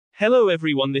Hello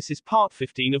everyone, this is part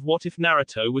 15 of What If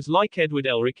Naruto Was Like Edward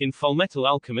Elric in Fullmetal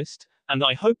Alchemist, and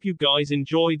I hope you guys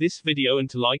enjoy this video and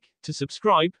to like, to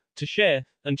subscribe, to share,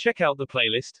 and check out the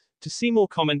playlist, to see more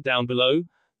comment down below.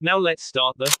 Now let's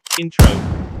start the intro.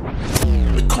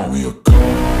 They call me a god.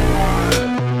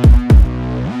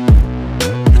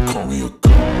 They call me a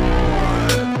god.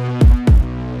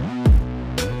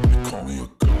 They call me a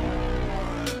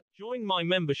god. Join my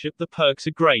membership, the perks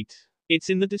are great. It's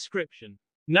in the description.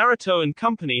 Naruto and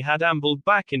company had ambled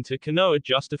back into Konoha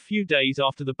just a few days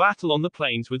after the battle on the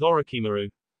plains with Orochimaru.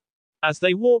 As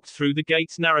they walked through the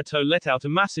gates, Naruto let out a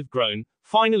massive groan.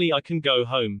 Finally, I can go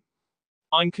home.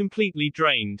 I'm completely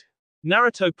drained.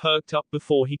 Naruto perked up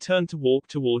before he turned to walk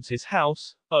towards his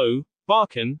house. Oh,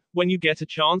 Barkan, when you get a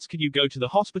chance, could you go to the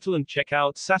hospital and check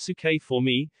out Sasuke for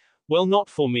me? Well, not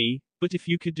for me, but if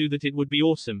you could do that, it would be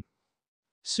awesome.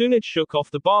 Tsunade shook off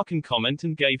the Barkan comment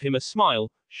and gave him a smile.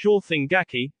 Sure thing,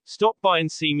 Gaki. Stop by and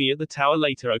see me at the tower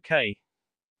later, okay?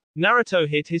 Naruto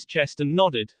hit his chest and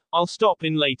nodded. I'll stop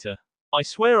in later. I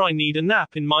swear I need a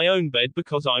nap in my own bed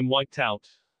because I'm wiped out.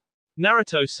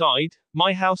 Naruto sighed.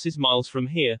 My house is miles from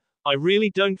here. I really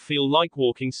don't feel like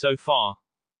walking so far.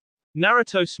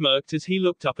 Naruto smirked as he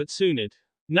looked up at Tsunade.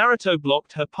 Naruto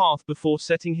blocked her path before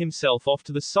setting himself off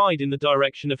to the side in the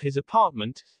direction of his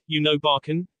apartment. You know,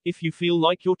 Barkan, if you feel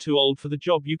like you're too old for the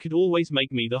job, you could always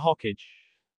make me the Hokage.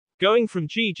 Going from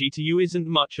Gigi to you isn't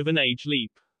much of an age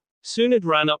leap. Tsunade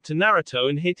ran up to Naruto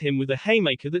and hit him with a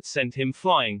haymaker that sent him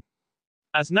flying.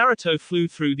 As Naruto flew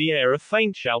through the air, a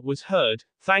faint shout was heard.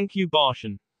 Thank you,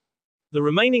 Barkan. The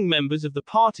remaining members of the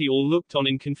party all looked on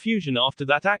in confusion after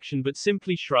that action, but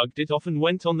simply shrugged it off and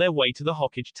went on their way to the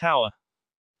Hokage Tower.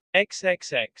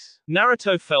 XXX.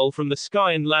 Naruto fell from the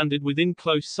sky and landed within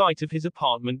close sight of his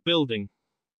apartment building.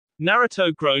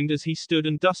 Naruto groaned as he stood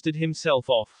and dusted himself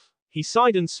off. He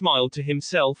sighed and smiled to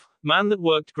himself. Man, that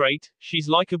worked great. She's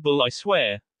like a bull, I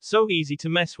swear. So easy to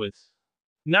mess with.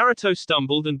 Naruto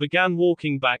stumbled and began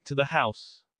walking back to the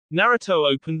house. Naruto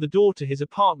opened the door to his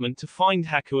apartment to find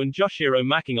Haku and Joshiro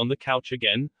macking on the couch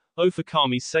again. Oh, for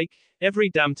Kami's sake, every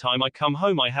damn time I come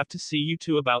home I have to see you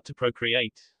two about to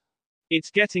procreate.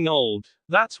 It's getting old.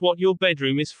 That's what your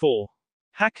bedroom is for.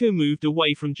 Haku moved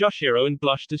away from Joshiro and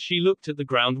blushed as she looked at the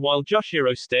ground while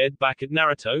Joshiro stared back at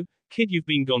Naruto. Kid, you've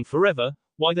been gone forever.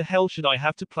 Why the hell should I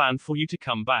have to plan for you to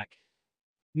come back?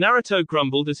 Naruto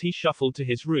grumbled as he shuffled to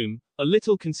his room. A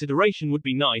little consideration would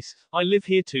be nice. I live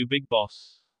here too, big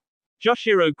boss.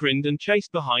 Joshiro grinned and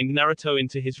chased behind Naruto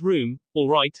into his room.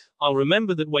 Alright, I'll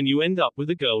remember that when you end up with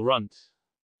a girl runt.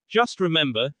 Just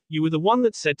remember, you were the one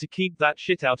that said to keep that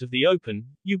shit out of the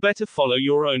open. You better follow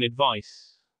your own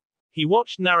advice. He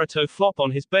watched Naruto flop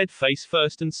on his bed face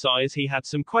first and sigh as he had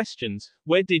some questions.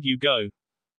 Where did you go?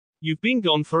 You've been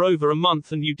gone for over a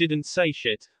month and you didn't say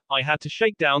shit. I had to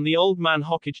shake down the old man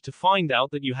Hokage to find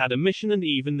out that you had a mission, and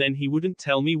even then he wouldn't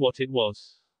tell me what it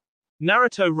was.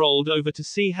 Naruto rolled over to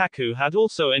see Haku had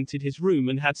also entered his room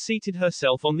and had seated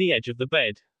herself on the edge of the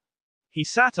bed. He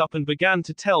sat up and began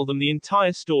to tell them the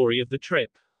entire story of the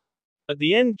trip. At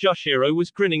the end, Joshiro was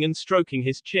grinning and stroking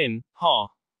his chin. Ha.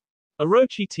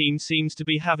 Orochi team seems to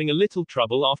be having a little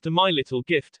trouble after my little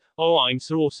gift. Oh, I'm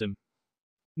so awesome.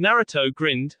 Naruto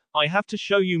grinned. I have to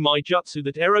show you my jutsu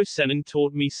that Ero Sennin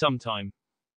taught me sometime.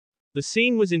 The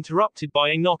scene was interrupted by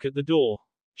a knock at the door.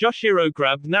 Joshiro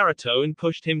grabbed Naruto and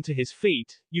pushed him to his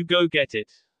feet. You go get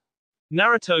it.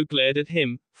 Naruto glared at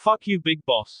him. Fuck you, big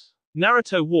boss.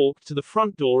 Naruto walked to the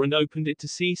front door and opened it to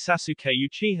see Sasuke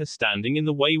Uchiha standing in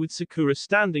the way with Sakura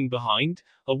standing behind,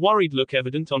 a worried look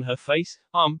evident on her face.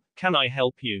 Can I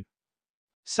help you?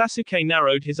 Sasuke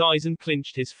narrowed his eyes and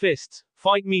clenched his fists.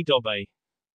 Fight me, Dobe.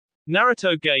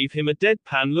 Naruto gave him a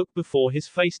deadpan look before his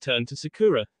face turned to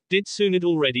Sakura. Did Tsunade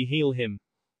already heal him?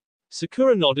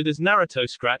 Sakura nodded as Naruto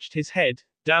scratched his head.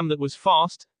 Damn, that was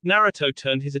fast. Naruto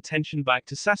turned his attention back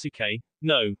to Sasuke.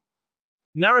 No.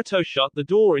 Naruto shut the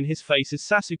door in his face as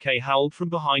Sasuke howled from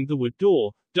behind the wood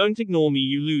door. Don't ignore me,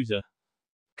 you loser.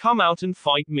 Come out and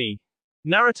fight me.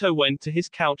 Naruto went to his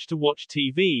couch to watch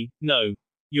TV. No.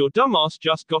 Your dumbass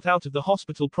just got out of the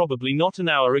hospital probably not an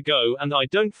hour ago, and I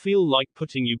don't feel like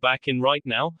putting you back in right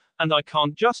now, and I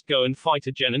can't just go and fight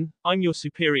a genin. I'm your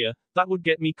superior. That would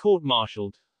get me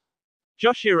court-martialed.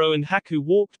 Joshiro and Haku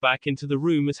walked back into the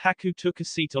room as Haku took a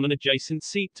seat on an adjacent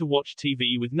seat to watch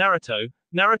TV with Naruto.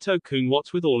 Naruto-kun,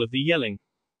 what's with all of the yelling?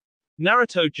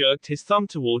 Naruto jerked his thumb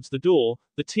towards the door.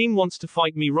 The team wants to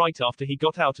fight me right after he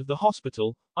got out of the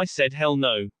hospital. I said hell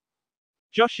no.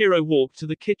 Joshiro walked to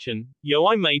the kitchen. Yo,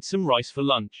 I made some rice for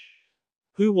lunch.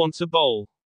 Who wants a bowl?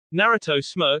 Naruto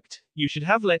smirked. You should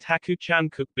have let Haku-chan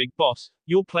cook, big boss.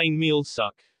 Your plain meals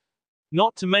suck.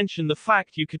 Not to mention the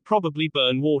fact you could probably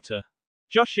burn water.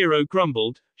 Joshiro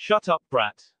grumbled, shut up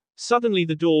brat. Suddenly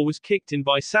the door was kicked in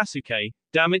by Sasuke.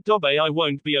 Damn it Dobe, I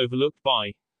won't be overlooked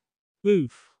by.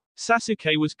 Oof.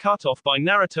 Sasuke was cut off by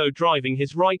Naruto driving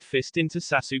his right fist into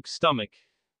Sasuke's stomach.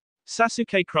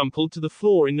 Sasuke crumpled to the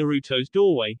floor in Naruto's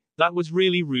doorway. That was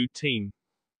really rude team.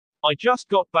 I just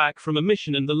got back from a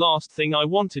mission and the last thing I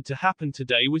wanted to happen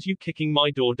today was you kicking my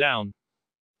door down.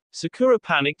 Sakura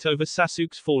panicked over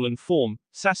Sasuke's fallen form.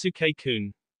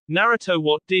 Sasuke-kun. Naruto,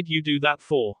 what did you do that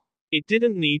for? It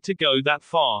didn't need to go that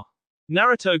far.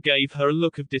 Naruto gave her a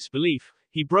look of disbelief.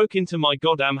 He broke into my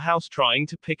goddamn house trying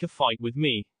to pick a fight with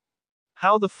me.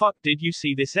 How the fuck did you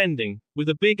see this ending? With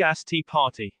a big ass tea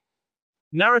party.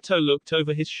 Naruto looked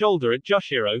over his shoulder at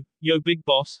Joshiro. Yo big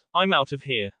boss, I'm out of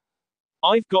here.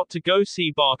 I've got to go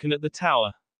see Barkin at the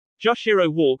tower. Joshiro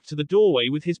walked to the doorway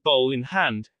with his bowl in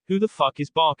hand. Who the fuck is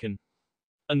Barkin?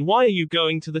 And why are you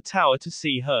going to the tower to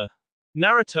see her?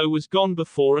 Naruto was gone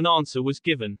before an answer was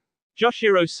given.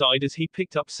 Joshiro sighed as he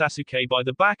picked up Sasuke by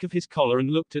the back of his collar and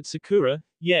looked at Sakura.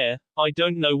 Yeah, I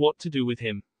don't know what to do with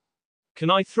him. Can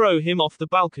I throw him off the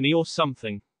balcony or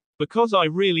something? Because I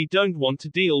really don't want to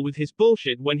deal with his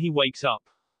bullshit when he wakes up.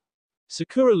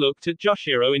 Sakura looked at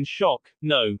Joshiro in shock.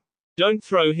 No. Don't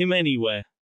throw him anywhere.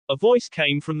 A voice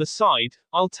came from the side.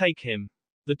 I'll take him.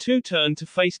 The two turned to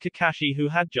face Kakashi who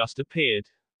had just appeared.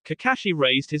 Kakashi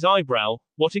raised his eyebrow.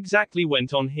 What exactly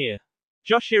went on here?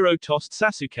 Joshiro tossed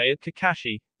Sasuke at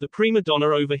Kakashi. The prima donna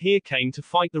over here came to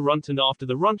fight the runt and after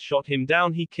the runt shot him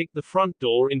down he kicked the front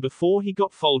door in before he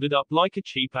got folded up like a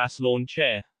cheap-ass lawn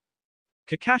chair.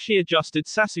 Kakashi adjusted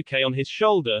Sasuke on his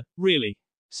shoulder. Really?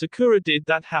 Sakura, did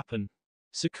that happen?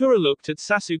 Sakura looked at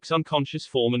Sasuke's unconscious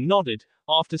form and nodded.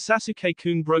 After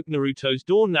Sasuke-kun broke Naruto's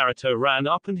door, Naruto ran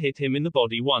up and hit him in the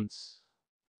body once.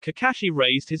 Kakashi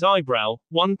raised his eyebrow.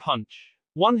 One punch.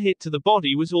 One hit to the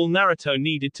body was all Naruto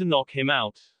needed to knock him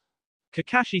out.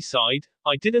 Kakashi sighed.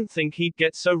 I didn't think he'd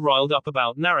get so riled up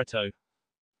about Naruto.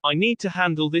 I need to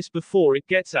handle this before it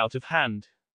gets out of hand.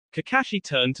 Kakashi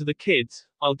turned to the kids.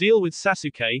 I'll deal with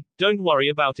Sasuke, don't worry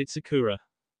about it Sakura.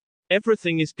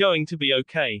 Everything is going to be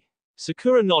okay.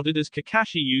 Sakura nodded as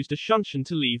Kakashi used a shunshin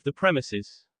to leave the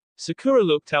premises. Sakura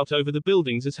looked out over the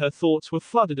buildings as her thoughts were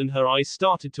flooded and her eyes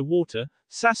started to water.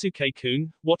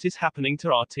 Sasuke-kun, what is happening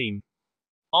to our team?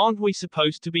 Aren't we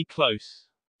supposed to be close?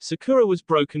 Sakura was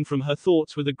broken from her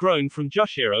thoughts with a groan from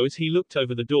Joshiro as he looked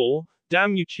over the door.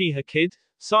 Damn you Uchiha kid.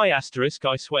 Sigh asterisk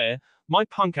I swear, my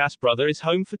punk-ass brother is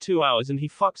home for 2 hours and he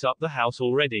fucks up the house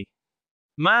already.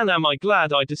 Man am I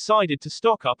glad I decided to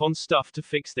stock up on stuff to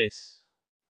fix this.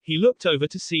 He looked over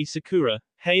to see Sakura.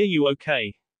 Hey, are you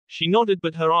okay? She nodded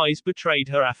but her eyes betrayed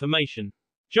her affirmation.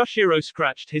 Joshiro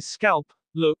scratched his scalp.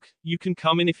 Look, you can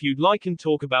come in if you'd like and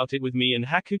talk about it with me and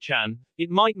Haku-chan, it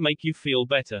might make you feel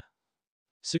better.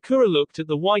 Sakura looked at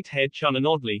the white-haired Chunin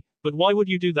oddly, but why would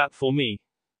you do that for me?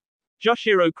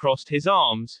 Joshiro crossed his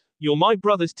arms. You're my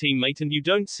brother's teammate and you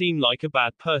don't seem like a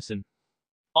bad person.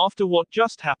 After what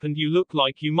just happened you look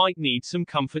like you might need some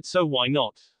comfort so why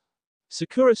not?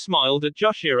 Sakura smiled at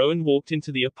Joshiro and walked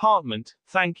into the apartment.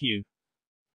 Thank you.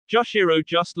 Joshiro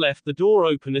just left the door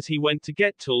open as he went to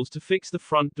get tools to fix the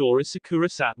front door as Sakura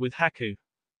sat with Haku.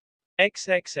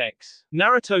 XXX.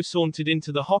 Naruto sauntered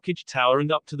into the Hokage Tower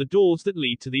and up to the doors that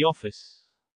lead to the office.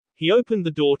 He opened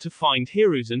the door to find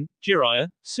Hiruzen, Jiraiya,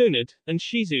 Tsunade, and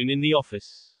Shizune in the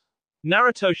office.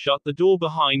 Naruto shut the door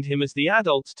behind him as the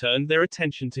adults turned their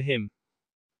attention to him.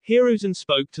 Hiruzen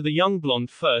spoke to the young blonde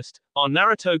first.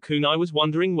 Naruto-kun, I was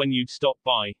wondering when you'd stop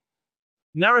by.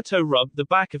 Naruto rubbed the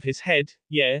back of his head.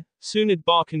 Yeah, Tsunade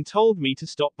Barkin told me to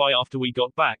stop by after we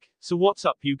got back, so what's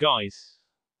up you guys?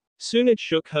 Tsunade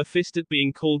shook her fist at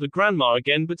being called a grandma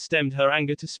again but stemmed her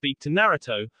anger to speak to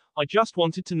Naruto. I just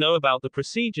wanted to know about the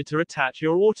procedure to attach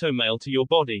your automail to your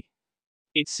body.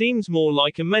 It seems more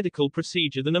like a medical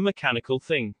procedure than a mechanical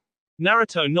thing.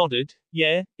 Naruto nodded.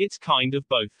 Yeah, it's kind of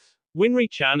both.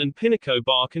 Winry-chan and Pinako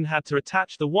Barkin had to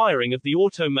attach the wiring of the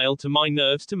automail to my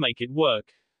nerves to make it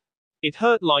work. It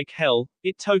hurt like hell,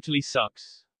 it totally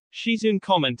sucks. Shizune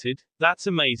commented, that's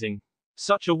amazing.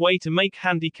 Such a way to make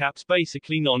handicaps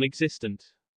basically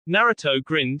non-existent. Naruto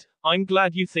grinned, I'm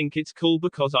glad you think it's cool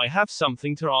because I have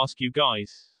something to ask you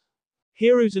guys.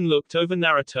 Hiruzen looked over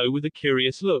Naruto with a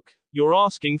curious look. You're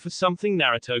asking for something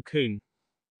Naruto-kun.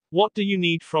 What do you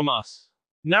need from us?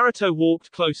 Naruto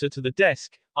walked closer to the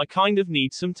desk. I kind of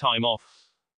need some time off.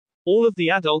 All of the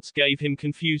adults gave him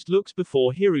confused looks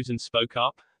before Hiruzen spoke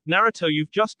up. Naruto,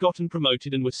 you've just gotten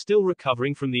promoted and we're still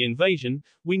recovering from the invasion.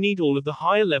 We need all of the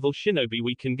higher level shinobi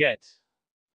we can get.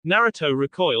 Naruto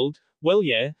recoiled. Well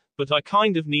yeah, but I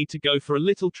kind of need to go for a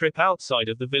little trip outside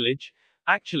of the village.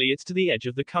 Actually, it's to the edge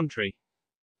of the country.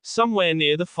 Somewhere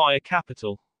near the fire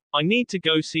capital. I need to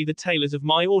go see the tailors of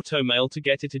my automail to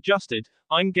get it adjusted.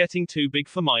 I'm getting too big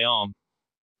for my arm.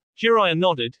 Jiraiya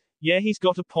nodded. Yeah, he's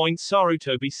got a point,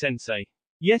 Sarutobi-sensei.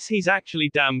 Yes, he's actually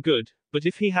damn good, but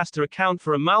if he has to account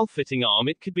for a malfitting arm,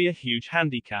 it could be a huge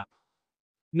handicap.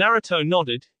 Naruto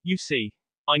nodded. You see.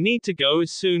 I need to go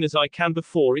as soon as I can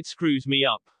before it screws me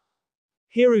up.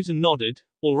 Hiruzen nodded.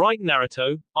 Alright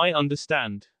Naruto, I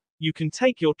understand. You can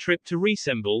take your trip to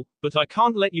reassemble, but I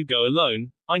can't let you go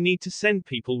alone, I need to send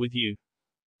people with you.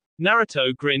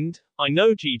 Naruto grinned. I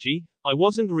know Gigi, I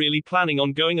wasn't really planning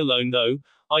on going alone though,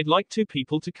 I'd like 2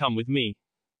 people to come with me.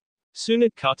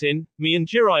 Tsunade cut in, me and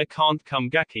Jiraiya can't come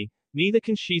Gaki, neither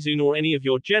can Shizune or any of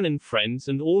your Genin friends,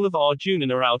 and all of our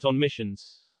Junin are out on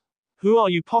missions. Who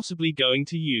are you possibly going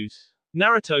to use?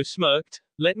 Naruto smirked.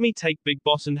 Let me take Big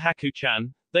Boss and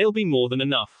Haku-chan, they'll be more than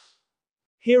enough.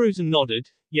 Hiruzen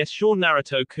nodded. Yes sure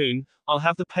Naruto-kun, I'll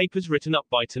have the papers written up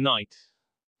by tonight.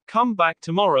 Come back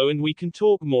tomorrow and we can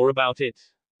talk more about it.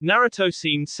 Naruto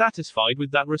seemed satisfied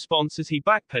with that response as he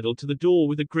backpedaled to the door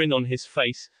with a grin on his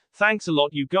face. Thanks a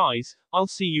lot you guys, I'll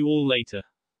see you all later.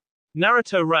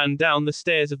 Naruto ran down the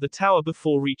stairs of the tower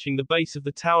before reaching the base of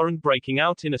the tower and breaking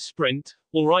out in a sprint.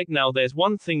 Alright, now there's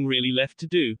one thing really left to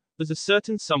do, there's a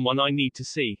certain someone I need to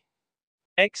see.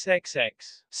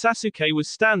 XXX. Sasuke was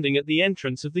standing at the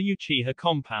entrance of the Uchiha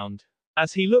compound.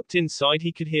 As he looked inside,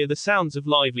 he could hear the sounds of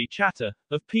lively chatter,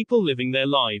 of people living their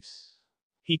lives.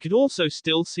 He could also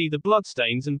still see the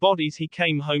bloodstains and bodies he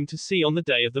came home to see on the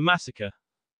day of the massacre.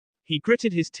 He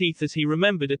gritted his teeth as he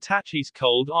remembered Itachi's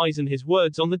cold eyes and his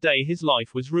words on the day his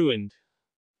life was ruined.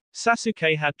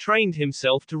 Sasuke had trained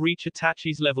himself to reach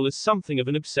Itachi's level as something of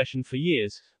an obsession for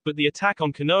years, but the attack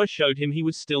on Konoha showed him he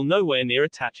was still nowhere near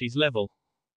Itachi's level.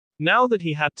 Now that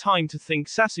he had time to think,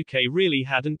 Sasuke really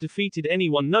hadn't defeated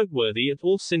anyone noteworthy at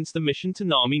all since the mission to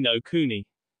Nami no Kuni.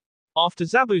 After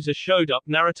Zabuza showed up,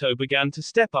 Naruto began to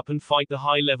step up and fight the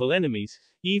high-level enemies.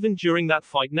 Even during that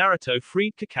fight, Naruto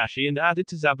freed Kakashi and added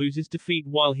to Zabuza's defeat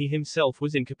while he himself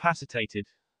was incapacitated.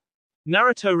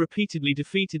 Naruto repeatedly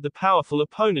defeated the powerful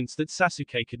opponents that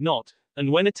Sasuke could not,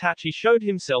 and when Itachi showed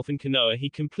himself in Konoha, he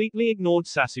completely ignored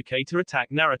Sasuke to attack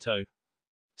Naruto.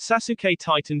 Sasuke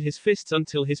tightened his fists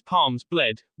until his palms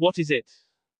bled. What is it?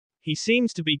 He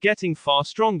seems to be getting far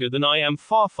stronger than I am,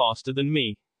 far faster than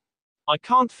me. I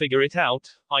can't figure it out.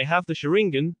 I have the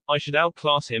Sharingan, I should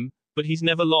outclass him, but he's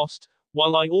never lost,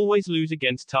 while I always lose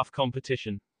against tough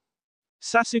competition.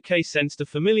 Sasuke sensed a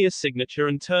familiar signature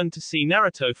and turned to see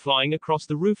Naruto flying across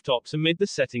the rooftops amid the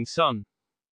setting sun.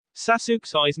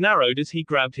 Sasuke's eyes narrowed as he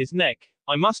grabbed his neck.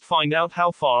 I must find out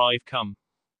how far I've come.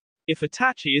 If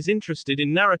Itachi is interested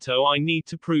in Naruto, I need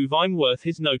to prove I'm worth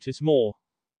his notice more.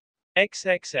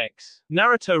 XXX.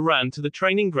 Naruto ran to the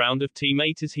training ground of Team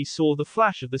 8 as he saw the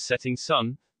flash of the setting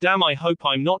sun. Damn, I hope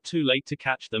I'm not too late to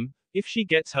catch them. If she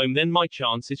gets home, then my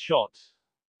chance is shot.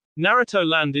 Naruto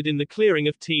landed in the clearing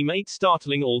of Team 8,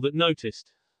 startling all that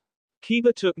noticed.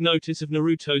 Kiba took notice of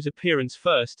Naruto's appearance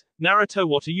first. Naruto,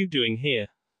 what are you doing here?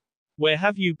 Where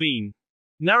have you been?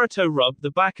 Naruto rubbed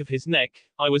the back of his neck.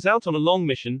 I was out on a long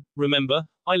mission, remember?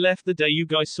 I left the day you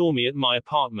guys saw me at my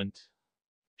apartment.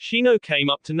 Shino came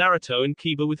up to Naruto and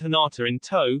Kiba with Hinata in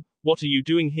tow. What are you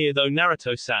doing here though,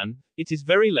 Naruto-san? It is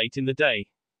very late in the day.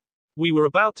 We were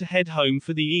about to head home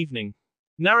for the evening.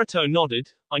 Naruto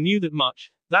nodded. I knew that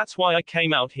much, that's why I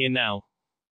came out here now.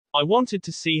 I wanted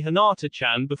to see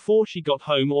Hinata-chan before she got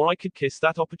home, or I could kiss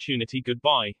that opportunity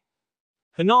goodbye.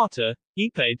 Hinata,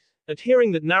 Ipped, at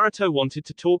hearing that Naruto wanted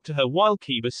to talk to her while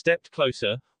Kiba stepped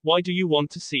closer. Why do you want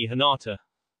to see Hinata?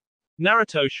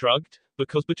 Naruto shrugged.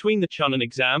 Because between the Chunin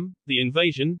exam, the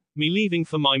invasion, me leaving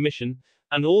for my mission,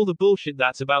 and all the bullshit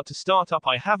that's about to start up,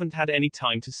 I haven't had any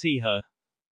time to see her.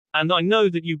 And I know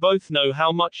that you both know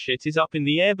how much shit is up in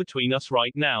the air between us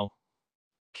right now.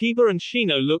 Kiba and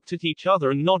Shino looked at each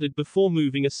other and nodded before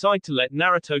moving aside to let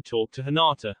Naruto talk to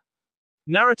Hinata.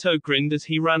 Naruto grinned as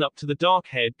he ran up to the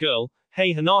dark-haired girl.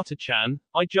 Hey Hinata-chan,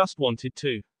 I just wanted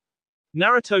to.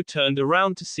 Naruto turned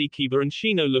around to see Kiba and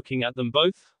Shino looking at them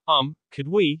both. Could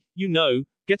we,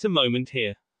 get a moment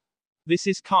here? This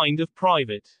is kind of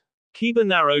private. Kiba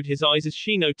narrowed his eyes as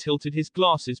Shino tilted his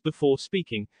glasses before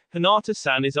speaking.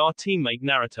 Hinata-san is our teammate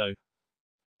Naruto.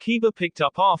 Kiba picked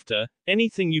up after.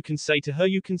 Anything you can say to her,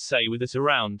 you can say with us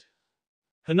around.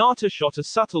 Hinata shot a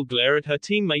subtle glare at her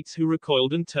teammates, who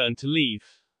recoiled and turned to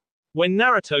leave. When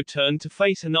Naruto turned to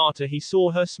face Hinata, he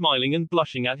saw her smiling and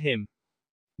blushing at him.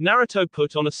 Naruto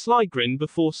put on a sly grin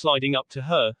before sliding up to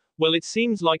her. Well, it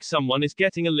seems like someone is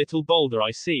getting a little bolder, I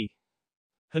see.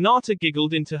 Hinata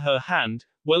giggled into her hand.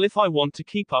 Well, if I want to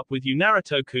keep up with you,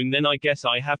 Naruto-kun, then I guess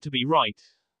I have to be right.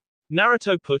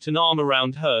 Naruto put an arm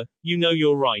around her. You know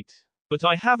you're right. But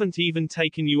I haven't even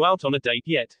taken you out on a date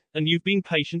yet, and you've been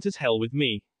patient as hell with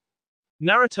me.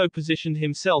 Naruto positioned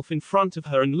himself in front of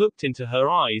her and looked into her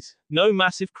eyes. No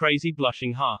massive crazy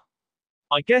blushing, huh?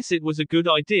 I guess it was a good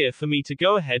idea for me to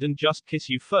go ahead and just kiss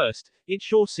you first. It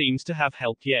sure seems to have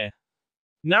helped, yeah.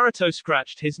 Naruto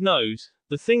scratched his nose.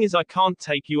 The thing is, I can't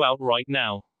take you out right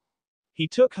now. He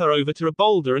took her over to a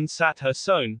boulder and sat her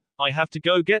sewn. I have to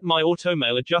go get my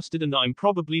automail adjusted and I'm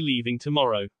probably leaving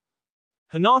tomorrow.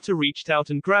 Hinata reached out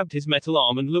and grabbed his metal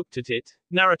arm and looked at it.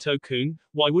 Naruto-kun,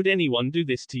 why would anyone do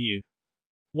this to you?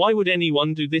 Why would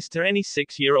anyone do this to any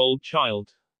 6-year-old child?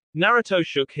 Naruto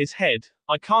shook his head.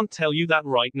 I can't tell you that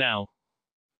right now.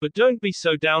 But don't be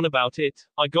so down about it.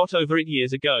 I got over it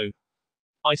years ago.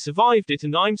 I survived it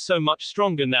and I'm so much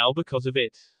stronger now because of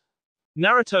it.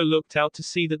 Naruto looked out to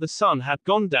see that the sun had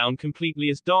gone down completely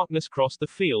as darkness crossed the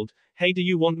field. Hey, do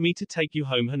you want me to take you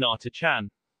home, Hinata-chan?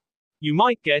 You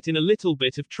might get in a little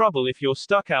bit of trouble if you're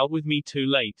stuck out with me too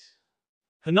late.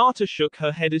 Hinata shook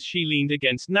her head as she leaned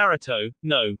against Naruto.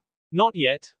 No. Not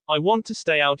yet. I want to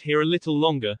stay out here a little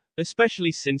longer,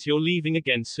 especially since you're leaving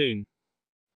again soon.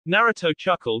 Naruto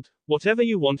chuckled. Whatever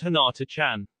you want,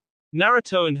 Hinata-chan.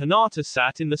 Naruto and Hinata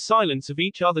sat in the silence of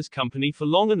each other's company for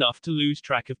long enough to lose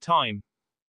track of time.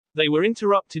 They were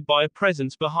interrupted by a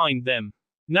presence behind them.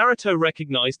 Naruto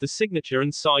recognized the signature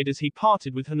and sighed as he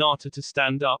parted with Hinata to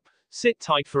stand up. Sit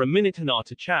tight for a minute,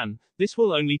 Hinata-chan. This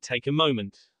will only take a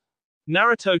moment.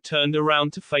 Naruto turned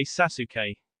around to face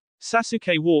Sasuke.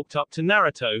 Sasuke walked up to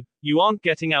Naruto. You aren't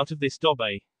getting out of this,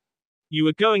 Dobe. You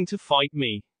are going to fight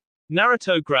me.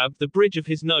 Naruto grabbed the bridge of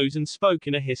his nose and spoke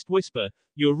in a hissed whisper.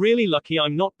 You're really lucky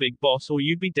I'm not Big Boss, or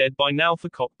you'd be dead by now for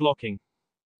cock blocking.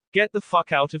 Get the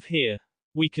fuck out of here.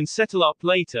 We can settle up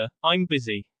later, I'm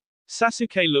busy.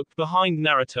 Sasuke looked behind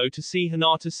Naruto to see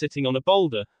Hinata sitting on a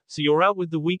boulder. So you're out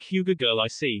with the weak Hyuga girl, I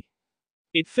see.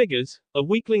 It figures. A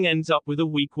weakling ends up with a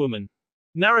weak woman.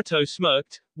 Naruto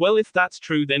smirked. Well, if that's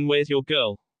true, then where's your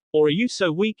girl? Or are you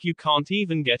so weak you can't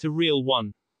even get a real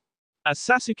one? As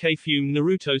Sasuke fumed,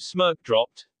 Naruto's smirk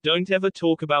dropped. Don't ever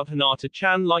talk about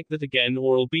Hinata-chan like that again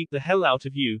or I'll beat the hell out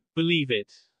of you, believe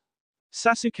it.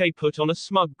 Sasuke put on a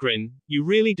smug grin. You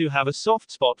really do have a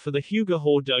soft spot for the Hyuga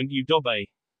whore, don't you, Dobe?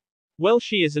 Well,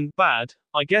 she isn't bad.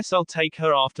 I guess I'll take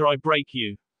her after I break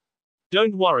you.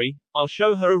 Don't worry, I'll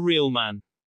show her a real man.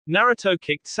 Naruto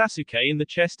kicked Sasuke in the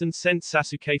chest and sent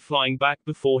Sasuke flying back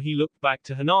before he looked back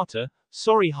to Hinata.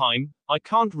 Sorry, Haim, I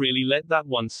can't really let that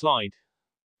one slide.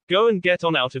 Go and get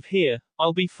on out of here,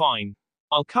 I'll be fine.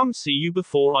 I'll come see you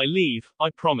before I leave, I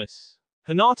promise.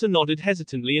 Hinata nodded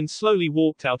hesitantly and slowly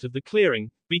walked out of the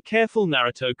clearing. Be careful,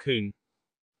 Naruto-kun.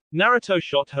 Naruto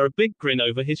shot her a big grin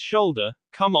over his shoulder.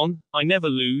 Come on, I never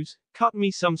lose, cut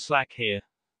me some slack here.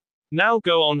 Now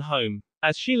go on home.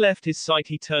 As she left his sight,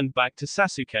 he turned back to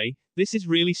Sasuke. This is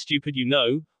really stupid, you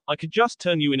know. I could just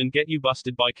turn you in and get you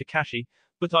busted by Kakashi,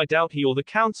 but I doubt he or the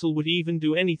council would even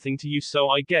do anything to you, so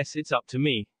I guess it's up to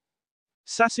me.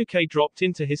 Sasuke dropped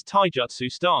into his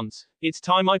taijutsu stance. It's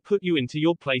time I put you into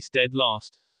your place dead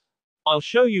last. I'll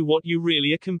show you what you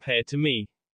really are compared to me.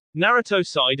 Naruto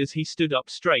sighed as he stood up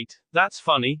straight. That's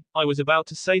funny, I was about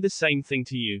to say the same thing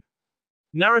to you.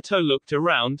 Naruto looked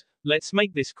around. Let's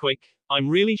make this quick. I'm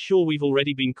really sure we've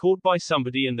already been caught by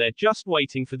somebody and they're just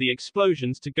waiting for the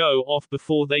explosions to go off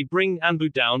before they bring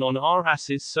Anbu down on our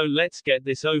asses, so let's get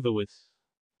this over with.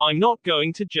 I'm not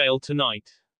going to jail tonight.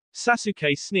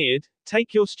 Sasuke sneered.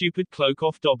 Take your stupid cloak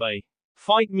off, Dobe.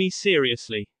 Fight me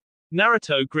seriously.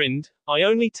 Naruto grinned. I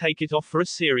only take it off for a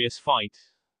serious fight.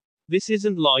 This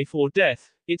isn't life or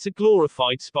death, it's a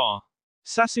glorified spar.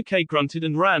 Sasuke grunted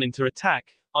and ran into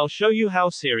attack. I'll show you how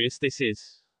serious this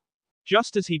is.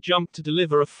 Just as he jumped to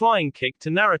deliver a flying kick to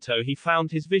Naruto, he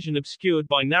found his vision obscured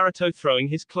by Naruto throwing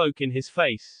his cloak in his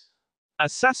face.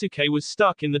 As Sasuke was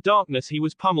stuck in the darkness, he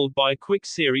was pummeled by a quick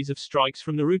series of strikes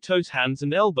from Naruto's hands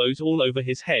and elbows all over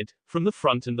his head, from the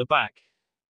front and the back.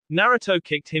 Naruto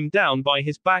kicked him down by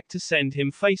his back to send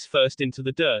him face first into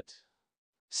the dirt.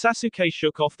 Sasuke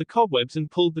shook off the cobwebs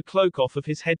and pulled the cloak off of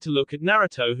his head to look at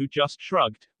Naruto, who just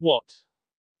shrugged. What?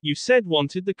 You said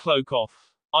wanted the cloak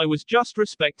off. I was just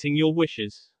respecting your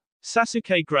wishes.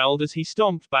 Sasuke growled as he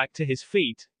stomped back to his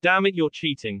feet. Damn it, you're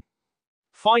cheating.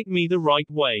 Fight me the right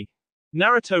way.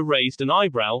 Naruto raised an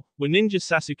eyebrow. We're ninja,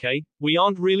 Sasuke, we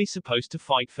aren't really supposed to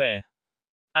fight fair.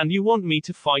 And you want me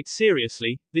to fight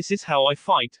seriously? This is how I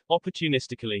fight,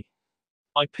 opportunistically.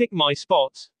 I pick my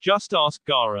spots, just ask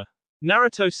Gaara.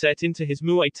 Naruto set into his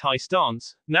Muay Thai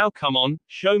stance. Now come on,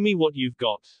 show me what you've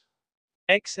got.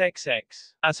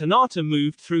 XXX. As Hinata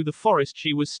moved through the forest,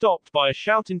 she was stopped by a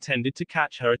shout intended to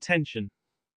catch her attention.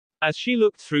 As she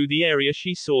looked through the area,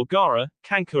 she saw Gaara,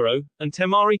 Kankuro, and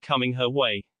Temari coming her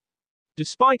way.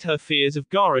 Despite her fears of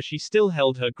Gaara, she still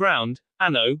held her ground.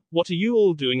 "Anno, what are you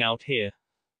all doing out here?"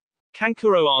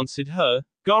 Kankuro answered her.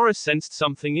 "Gaara sensed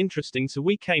something interesting, so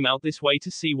we came out this way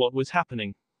to see what was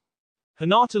happening."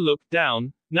 Hinata looked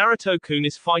down. Naruto-kun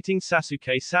is fighting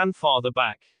Sasuke-san farther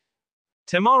back.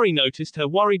 Temari noticed her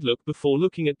worried look before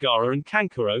looking at Gaara and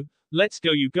Kankuro. "Let's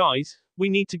go, you guys. We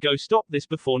need to go stop this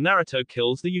before Naruto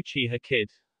kills the Uchiha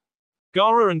kid."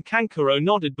 Gaara and Kankuro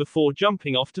nodded before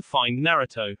jumping off to find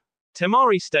Naruto.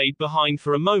 Temari stayed behind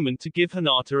for a moment to give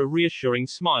Hinata a reassuring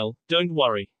smile. "Don't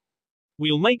worry.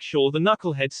 We'll make sure the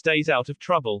knucklehead stays out of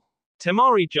trouble."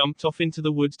 Temari jumped off into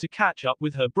the woods to catch up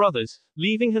with her brothers,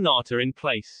 leaving Hinata in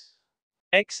place.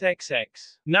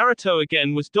 XXX. Naruto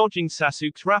again was dodging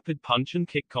Sasuke's rapid punch and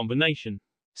kick combination.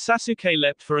 Sasuke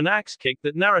leapt for an axe kick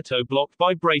that Naruto blocked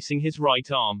by bracing his right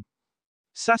arm.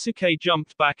 Sasuke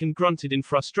jumped back and grunted in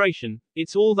frustration.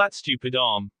 "It's all that stupid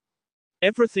arm.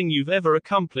 Everything you've ever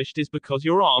accomplished is because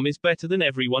your arm is better than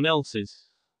everyone else's."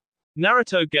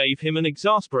 Naruto gave him an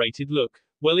exasperated look.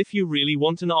 "Well, if you really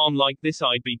want an arm like this,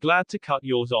 I'd be glad to cut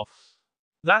yours off.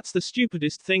 That's the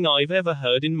stupidest thing I've ever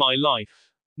heard in my life."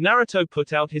 Naruto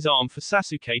put out his arm for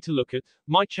Sasuke to look at.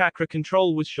 "My chakra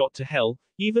control was shot to hell,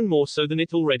 even more so than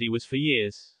it already was for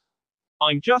years.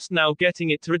 I'm just now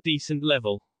getting it to a decent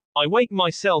level. I wake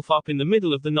myself up in the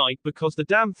middle of the night because the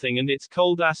damn thing and its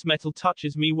cold-ass metal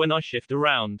touches me when I shift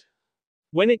around.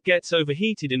 When it gets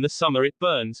overheated in the summer it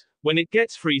burns, when it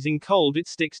gets freezing cold it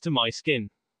sticks to my skin.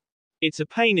 It's a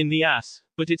pain in the ass,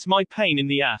 but it's my pain in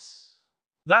the ass.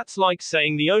 That's like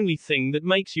saying the only thing that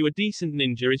makes you a decent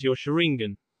ninja is your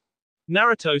Sharingan."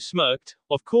 Naruto smirked.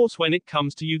 "Of course, when it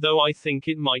comes to you though, I think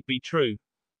it might be true."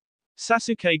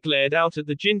 Sasuke glared out at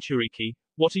the Jinchuriki.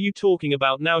 "What are you talking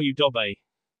about now, you dobe?"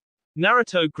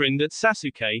 Naruto grinned at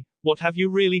Sasuke. "What have you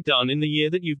really done in the year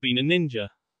that you've been a ninja?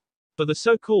 For the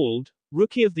so-called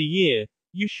Rookie of the Year,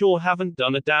 you sure haven't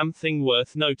done a damn thing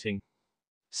worth noting."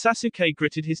 Sasuke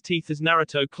gritted his teeth as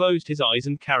Naruto closed his eyes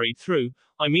and carried through.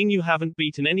 "I mean, you haven't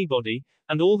beaten anybody,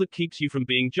 and all that keeps you from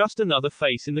being just another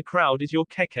face in the crowd is your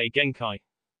Kekkei Genkai.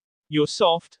 You're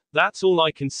soft, that's all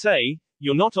I can say.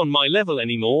 You're not on my level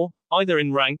anymore, either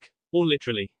in rank, or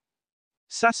literally."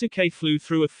 Sasuke flew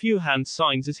through a few hand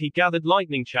signs as he gathered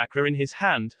lightning chakra in his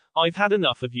hand. "I've had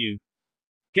enough of you.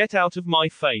 Get out of my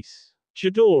face.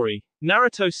 Chidori."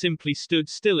 Naruto simply stood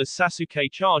still as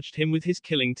Sasuke charged him with his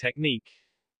killing technique.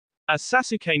 As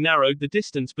Sasuke narrowed the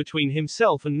distance between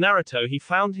himself and Naruto, he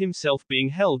found himself being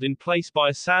held in place by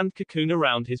a sand cocoon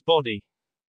around his body.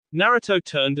 Naruto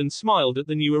turned and smiled at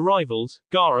the new arrivals.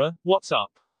 "Gaara, what's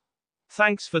up?"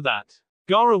 "Thanks for that."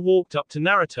 Gaara walked up to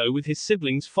Naruto with his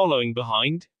siblings following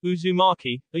behind.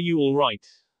 "Uzumaki, are you alright?"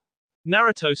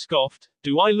 Naruto scoffed.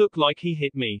 "Do I look like he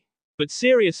hit me? But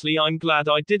seriously, I'm glad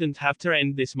I didn't have to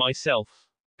end this myself."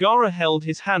 Gaara held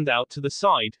his hand out to the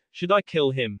side. "Should I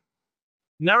kill him?"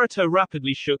 Naruto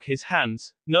rapidly shook his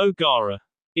hands. "No, Gaara.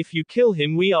 If you kill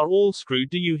him, we are all screwed,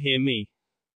 do you hear me?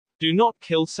 Do not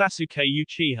kill Sasuke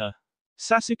Uchiha."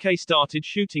 Sasuke started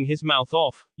shooting his mouth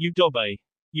off. "You dobe.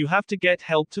 You have to get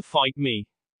help to fight me.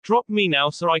 Drop me now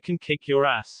so I can kick your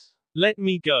ass. Let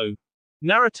me go."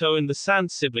 Naruto and the Sand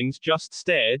siblings just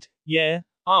stared. "Yeah,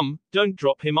 don't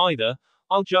drop him either.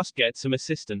 I'll just get some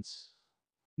assistance."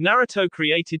 Naruto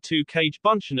created 2 Kage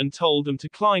Bunshin and told them to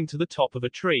climb to the top of a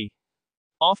tree.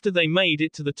 After they made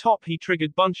it to the top, he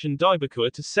triggered Bunshin Daibakura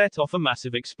to set off a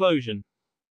massive explosion.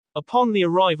 Upon the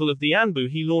arrival of the Anbu,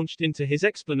 he launched into his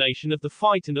explanation of the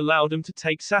fight and allowed him to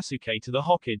take Sasuke to the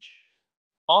Hokage.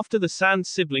 After the Sand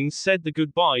siblings said the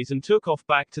goodbyes and took off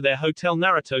back to their hotel,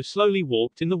 Naruto slowly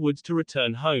walked in the woods to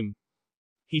return home.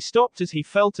 He stopped as he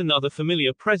felt another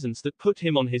familiar presence that put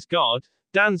him on his guard.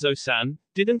 "Danzo-san,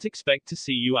 didn't expect to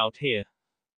see you out here."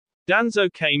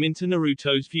 Danzo came into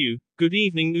Naruto's view. "Good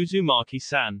evening,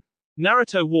 Uzumaki-san."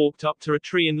 Naruto walked up to a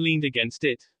tree and leaned against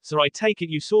it. "So I take it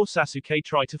you saw Sasuke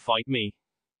try to fight me.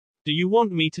 Do you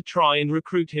want me to try and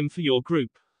recruit him for your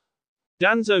group?"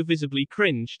 Danzo visibly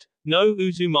cringed. "No,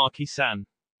 Uzumaki-san.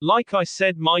 Like I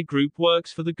said, my group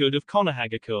works for the good of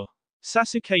Konohagakure.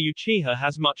 Sasuke Uchiha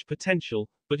has much potential,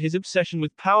 but his obsession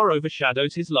with power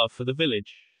overshadows his love for the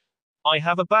village. I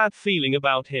have a bad feeling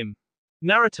about him."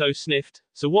 Naruto sniffed.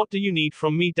 "So what do you need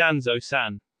from me,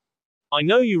 Danzo-san? I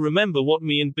know you remember what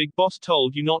me and Big Boss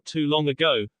told you not too long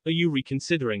ago. Are you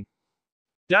reconsidering?"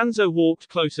 Danzo walked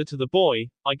closer to the boy.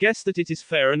 "I guess that it is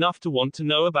fair enough to want to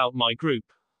know about my group.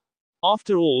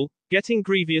 After all, getting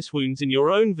grievous wounds in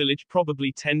your own village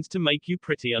probably tends to make you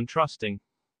pretty untrusting.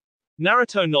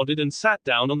 Naruto nodded and sat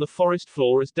down on the forest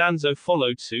floor as Danzo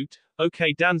followed suit.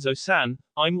 Okay Danzo-san,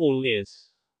 I'm all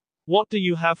ears. What do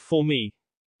you have for me?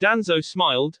 Danzo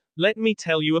smiled. Let me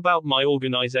tell you about my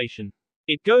organization.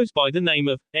 It goes by the name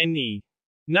of NE.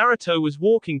 Naruto was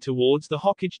walking towards the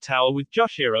Hokage Tower with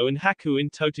Jushiro and Haku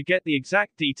in tow to get the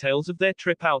exact details of their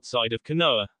trip outside of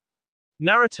Konoha.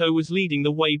 Naruto was leading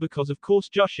the way because of course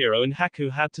Jushiro and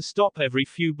Haku had to stop every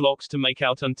few blocks to make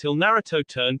out until Naruto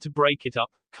turned to break it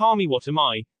up. Kami, what am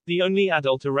I, the only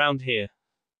adult around here?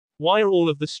 Why are all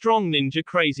of the strong ninja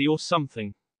crazy or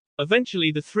something?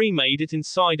 Eventually the three made it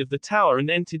inside of the tower and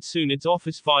entered Tsunde's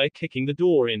office via kicking the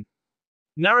door in.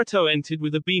 Naruto entered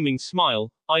with a beaming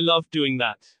smile. I love doing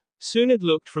that. Tsunade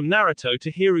looked from Naruto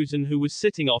to Hiruzen who was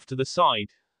sitting off to the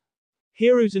side.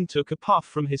 Hiruzen took a puff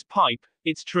from his pipe.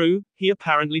 It's true, he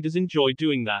apparently does enjoy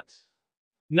doing that.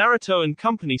 Naruto and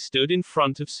company stood in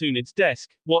front of Tsunade's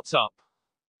desk. What's up?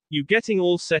 You getting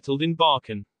all settled in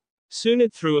Barken?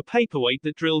 Tsunade threw a paperweight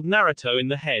that drilled Naruto in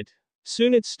the head.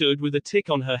 Tsunade stood with a tick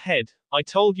on her head. I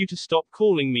told you to stop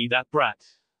calling me that brat.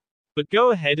 But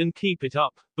go ahead and keep it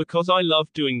up, because I love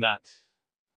doing that.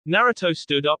 Naruto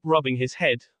stood up rubbing his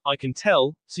head. I can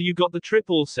tell, so you got the trip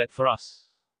all set for us.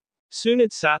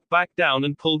 Tsunade sat back down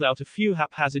and pulled out a few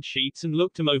haphazard sheets and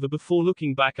looked them over before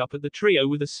looking back up at the trio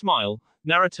with a smile.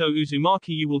 Naruto Uzumaki,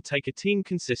 you will take a team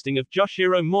consisting of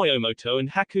Jushiro Moyomoto and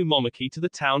Haku Momaki to the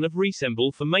town of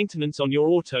Resemble for maintenance on your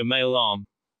auto mail arm.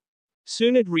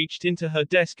 Tsunade reached into her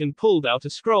desk and pulled out a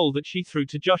scroll that she threw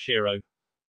to Jushiro.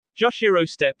 Jushiro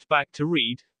stepped back to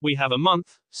read. We have a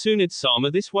month,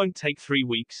 Tsunade-sama, this won't take 3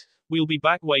 weeks. We'll be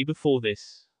back way before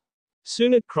this.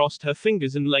 Tsunade crossed her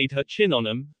fingers and laid her chin on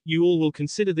them. You all will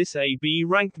consider this a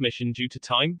B-ranked mission due to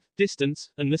time,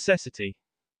 distance, and necessity.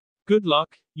 Good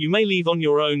luck, you may leave on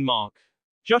your own mark.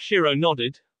 Jushiro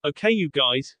nodded. Okay you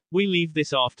guys, we leave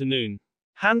this afternoon.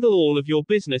 Handle all of your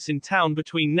business in town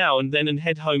between now and then and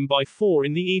head home by 4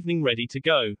 in the evening ready to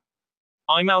go.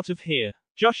 I'm out of here.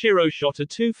 Jushiro shot a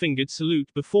two-fingered salute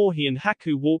before he and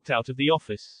Haku walked out of the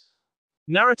office.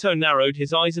 Naruto narrowed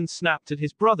his eyes and snapped at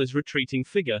his brother's retreating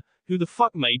figure. Who the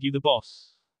fuck made you the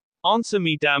boss? Answer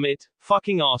me, damn it,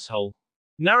 fucking asshole.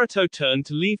 Naruto turned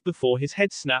to leave before his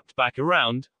head snapped back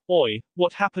around. Oi,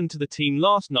 what happened to the team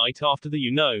last night after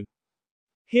the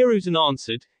Hiruzen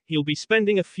answered, he'll be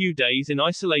spending a few days in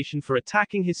isolation for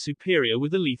attacking his superior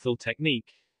with a lethal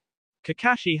technique.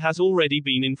 Kakashi has already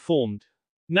been informed.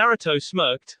 Naruto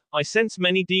smirked. I sense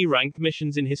many D-ranked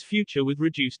missions in his future with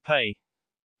reduced pay.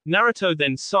 Naruto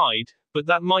then sighed, but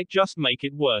that might just make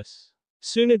it worse.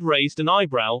 Tsunade raised an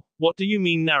eyebrow. What do you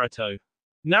mean, Naruto?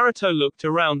 Naruto looked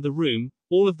around the room.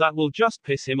 All of that will just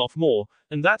piss him off more,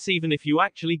 and that's even if you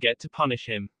actually get to punish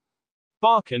him.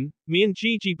 Barken, me and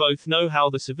Gigi both know how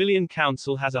the civilian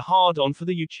council has a hard-on for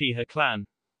the Uchiha clan.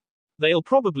 They'll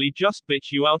probably just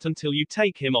bitch you out until you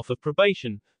take him off of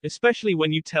probation, especially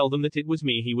when you tell them that it was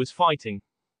me he was fighting.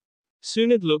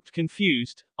 Tsunade looked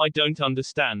confused. I don't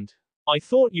understand. I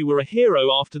thought you were a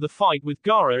hero after the fight with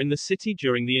Gaara in the city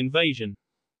during the invasion.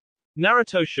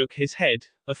 Naruto shook his head.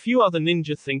 A few other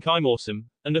ninja think I'm awesome,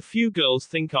 and a few girls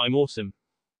think I'm awesome.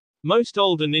 Most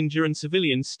older ninja and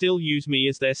civilians still use me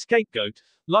as their scapegoat.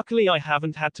 Luckily I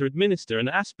haven't had to administer an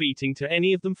ass beating to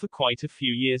any of them for quite a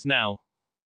few years now.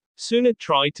 Tsunade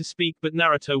tried to speak but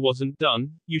Naruto wasn't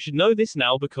done. You should know this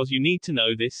now because you need to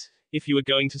know this. If you are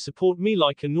going to support me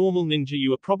like a normal ninja,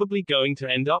 you are probably going to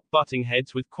end up butting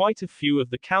heads with quite a few of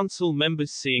the council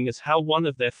members, seeing as how one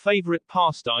of their favorite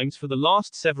pastimes for the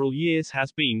last several years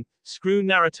has been, screw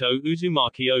Naruto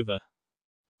Uzumaki over.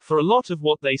 For a lot of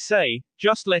what they say,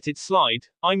 just let it slide,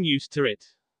 I'm used to it.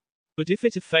 But if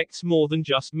it affects more than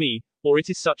just me, or it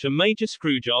is such a major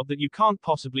screwjob that you can't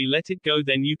possibly let it go,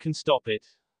 then you can stop it.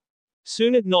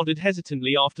 Tsunade nodded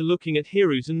hesitantly after looking at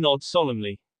Hiruzen nod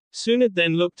solemnly. Tsunade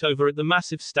then looked over at the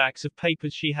massive stacks of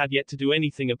papers she had yet to do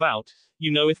anything about. You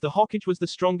know, if the Hokage was the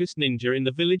strongest ninja in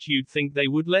the village, you'd think they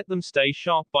would let them stay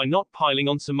sharp by not piling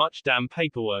on so much damn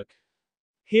paperwork.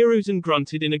 Hiruzen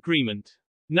grunted in agreement.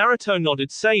 Naruto nodded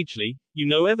sagely. You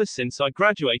know, ever since I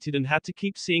graduated and had to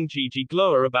keep seeing Gigi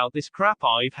glower about this crap,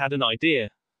 I've had an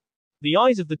idea. The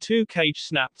eyes of the two Kage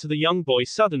snapped to the young boy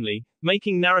suddenly,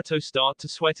 making Naruto start to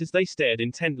sweat as they stared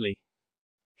intently.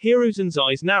 Hiruzen's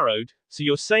eyes narrowed. So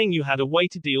you're saying you had a way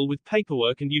to deal with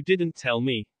paperwork and you didn't tell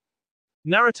me?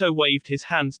 Naruto waved his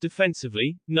hands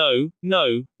defensively. No.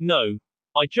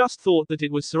 I just thought that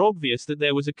it was so obvious that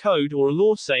there was a code or a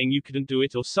law saying you couldn't do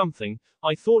it or something.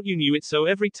 I thought you knew it, so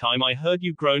every time I heard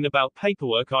you groan about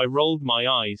paperwork I rolled my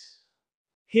eyes.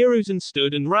 Hiruzen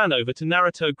stood and ran over to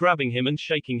Naruto, grabbing him and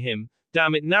shaking him.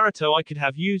 Damn it, Naruto, I could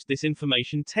have used this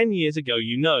information 10 years ago,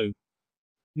 you know.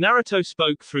 Naruto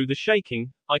spoke through the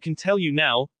shaking. I can tell you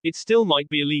now, it still might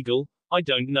be illegal, I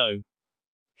don't know.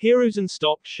 Hiruzen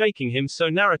stopped shaking him so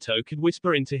Naruto could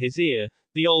whisper into his ear,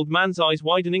 the old man's eyes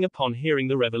widening upon hearing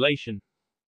the revelation.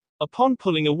 Upon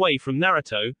pulling away from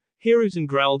Naruto, Hiruzen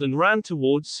growled and ran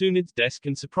towards Tsunade's desk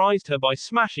and surprised her by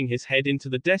smashing his head into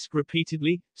the desk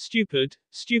repeatedly. Stupid,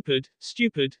 stupid,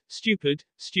 stupid, stupid,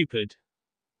 stupid.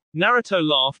 Naruto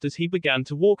laughed as he began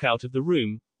to walk out of the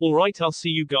room. Alright, I'll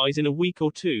see you guys in a week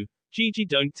or two. Gigi,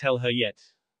 don't tell her yet.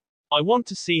 I want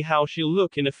to see how she'll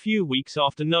look in a few weeks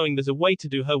after knowing there's a way to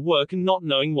do her work and not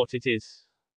knowing what it is.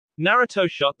 Naruto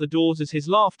shut the doors as his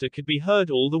laughter could be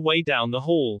heard all the way down the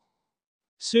hall.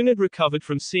 Tsunade recovered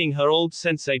from seeing her old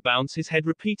sensei bounce his head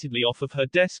repeatedly off of her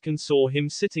desk and saw him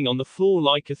sitting on the floor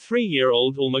like a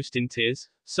 3-year-old, almost in tears.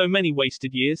 So many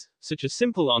wasted years, such a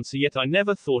simple answer, yet I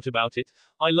never thought about it.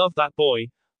 I love that boy.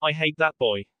 I hate that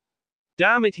boy.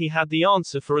 Damn it, he had the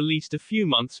answer for at least a few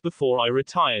months before I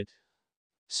retired.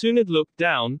 Tsunade looked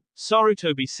down.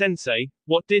 Sarutobi-sensei,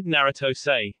 what did Naruto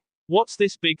say? What's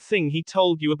this big thing he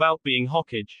told you about being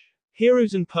Hokage?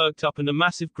 Hiruzen perked up and a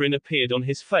massive grin appeared on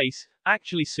his face.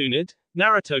 Actually, Tsunade,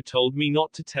 Naruto told me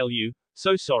not to tell you,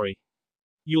 so sorry.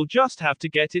 You'll just have to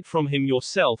get it from him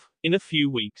yourself, in a few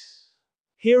weeks.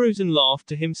 Hiruzen laughed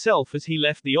to himself as he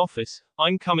left the office.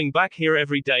 I'm coming back here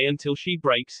every day until she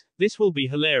breaks. This will be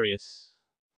hilarious.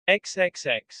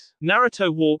 XXX.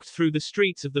 Naruto walked through the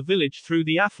streets of the village through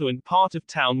the affluent part of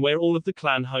town where all of the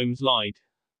clan homes lied.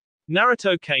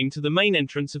 Naruto came to the main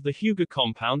entrance of the Hyuga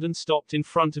compound and stopped in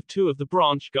front of 2 of the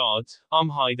branch guards.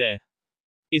 Hi there.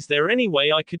 Is there any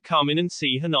way I could come in and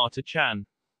see Hinata-chan?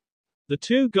 The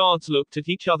 2 guards looked at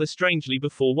each other strangely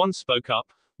before one spoke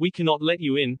up. We cannot let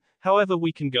you in, however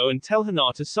we can go and tell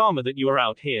Hinata-sama that you are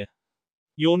out here.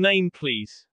 Your name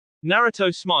please.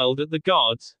 Naruto smiled at the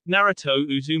guards. Naruto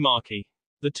Uzumaki.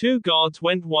 The 2 guards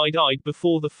went wide-eyed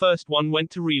before the first one went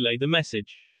to relay the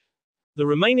message. The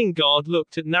remaining guard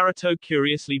looked at Naruto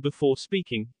curiously before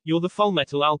speaking. You're the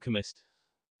Fullmetal Alchemist.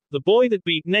 The boy that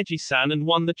beat Neji-san and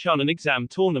won the Chunin exam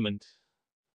tournament.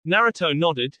 Naruto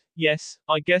nodded. Yes,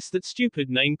 I guess that stupid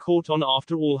name caught on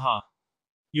after all, huh?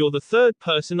 You're the 3rd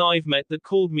person I've met that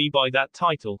called me by that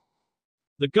title.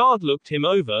 The guard looked him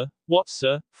over. What,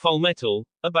 sir, Fullmetal,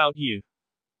 about you?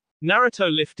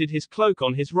 Naruto lifted his cloak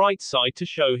on his right side to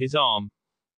show his arm.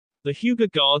 The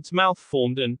Hyuga guard's mouth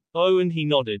formed an oh and he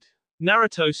nodded.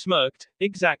 Naruto smirked.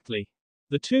 Exactly.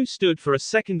 The 2 stood for a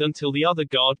second until the other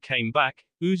guard came back.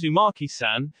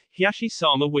 Uzumaki-san,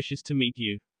 Hiyashi-sama wishes to meet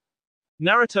you.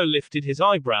 Naruto lifted his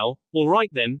eyebrow. Alright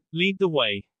then, lead the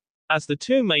way. As the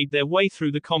 2 made their way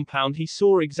through the compound, he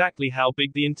saw exactly how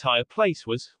big the entire place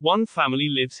was. One family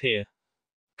lives here.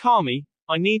 Kami,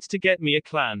 I needs to get me a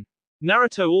clan.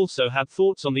 Naruto also had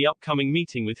thoughts on the upcoming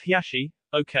meeting with Hiyashi.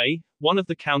 Okay, one of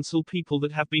the council people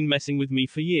that have been messing with me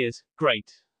for years.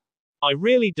 Great. I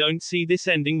really don't see this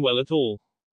ending well at all.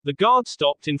 The guard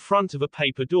stopped in front of a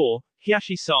paper door.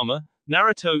 Hiyashi-sama,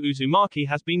 Naruto Uzumaki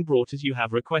has been brought as you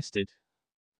have requested.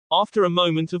 After a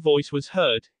moment a voice was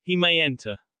heard. He may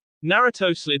enter.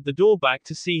 Naruto slid the door back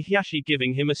to see Hiyashi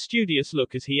giving him a studious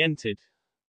look as he entered.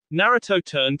 Naruto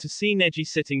turned to see Neji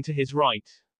sitting to his right.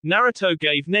 Naruto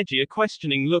gave Neji a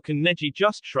questioning look and Neji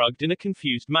just shrugged in a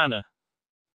confused manner.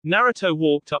 Naruto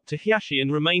walked up to Hiyashi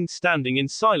and remained standing in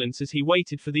silence as he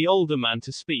waited for the older man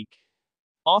to speak.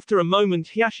 After a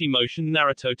moment Hiyashi motioned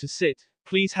Naruto to sit.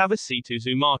 Please have a seat,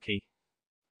 Uzumaki.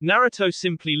 Naruto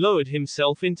simply lowered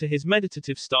himself into his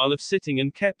meditative style of sitting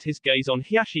and kept his gaze on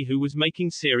Hiyashi, who was making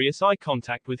serious eye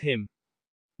contact with him.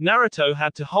 Naruto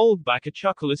had to hold back a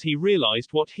chuckle as he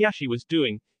realized what Hiyashi was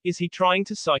doing. Is he trying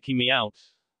to psyche me out?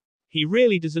 He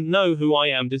really doesn't know who I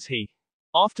am, does he?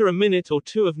 After a minute or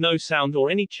 2 of no sound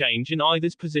or any change in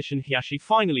either's position, Hiyashi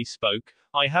finally spoke.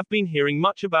 I have been hearing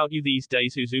much about you these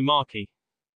days, Uzumaki.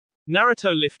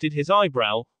 Naruto lifted his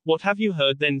eyebrow. What have you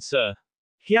heard then, sir?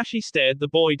 Hiyashi stared the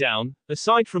boy down.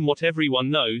 Aside from what everyone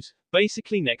knows,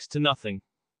 basically next to nothing.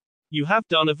 You have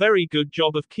done a very good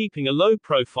job of keeping a low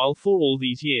profile for all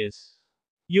these years.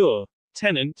 Your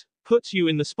tenant puts you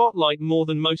in the spotlight more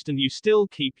than most and you still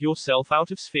keep yourself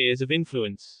out of spheres of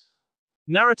influence.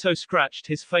 Naruto scratched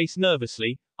his face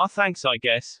nervously. Thanks I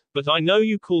guess, but I know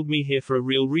you called me here for a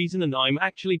real reason and I'm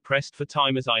actually pressed for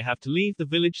time as I have to leave the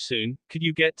village soon. Could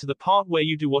you get to the part where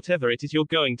you do whatever it is you're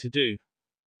going to do?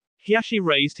 Hiyashi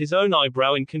raised his own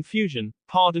eyebrow in confusion.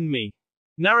 Pardon me.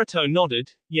 Naruto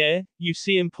nodded. Yeah, you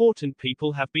see, important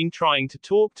people have been trying to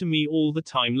talk to me all the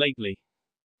time lately.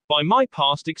 By my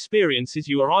past experiences,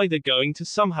 you are either going to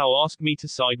somehow ask me to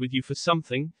side with you for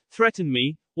something, threaten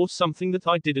me, or something that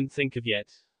I didn't think of yet.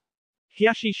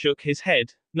 Hiashi shook his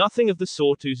head. Nothing of the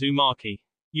sort, Uzumaki.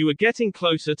 You are getting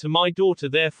closer to my daughter,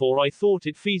 therefore I thought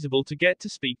it feasible to get to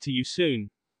speak to you soon.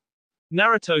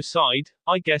 Naruto sighed.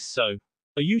 I guess so.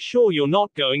 Are you sure you're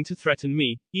not going to threaten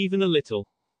me, even a little?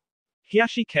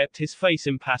 Hiashi kept his face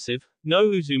impassive. No,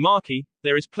 Uzumaki,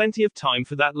 there is plenty of time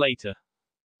for that later.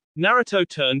 Naruto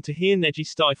turned to hear Neji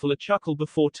stifle a chuckle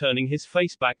before turning his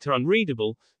face back to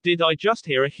unreadable. Did I just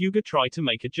hear a Hyuga try to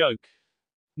make a joke?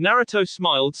 Naruto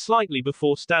smiled slightly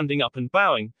before standing up and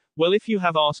bowing. Well, if you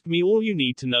have asked me all you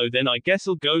need to know, then I guess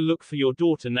I'll go look for your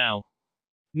daughter now.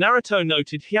 Naruto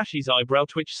noted Hiashi's eyebrow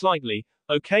twitch slightly.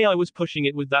 Okay, I was pushing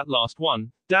it with that last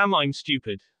one. Damn, I'm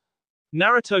stupid.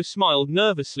 Naruto smiled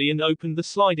nervously and opened the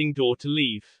sliding door to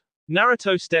leave.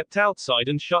 Naruto stepped outside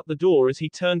and shut the door as he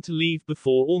turned to leave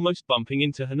before almost bumping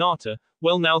into Hinata.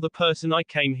 Well, now the person I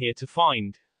came here to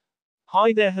find.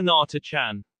 Hi there,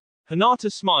 Hinata-chan.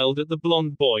 Hinata smiled at the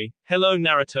blonde boy. Hello,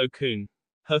 Naruto-kun.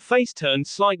 Her face turned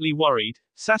slightly worried.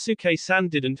 Sasuke-san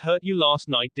didn't hurt you last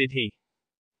night, did he?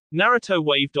 Naruto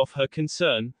waved off her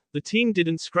concern. The team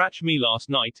didn't scratch me last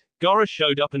night. Gaara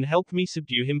showed up and helped me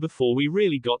subdue him before we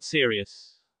really got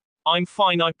serious. I'm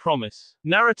fine, I promise.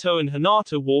 Naruto and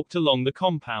Hinata walked along the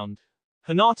compound.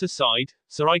 Hinata sighed.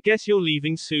 So I guess you're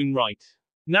leaving soon, right?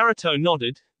 Naruto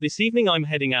nodded. This evening I'm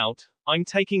heading out. I'm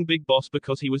taking Big Boss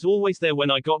because he was always there when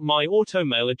I got my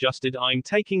automail adjusted. I'm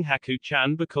taking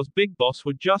Haku-chan because Big Boss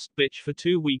would just bitch for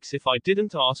 2 weeks if I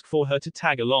didn't ask for her to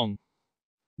tag along.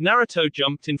 Naruto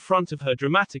jumped in front of her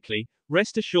dramatically.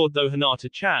 Rest assured though,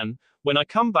 Hinata-chan, when I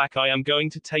come back I am going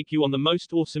to take you on the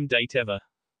most awesome date ever.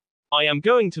 I am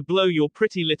going to blow your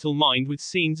pretty little mind with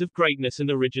scenes of greatness and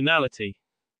originality.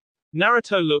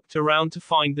 Naruto looked around to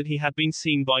find that he had been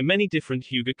seen by many different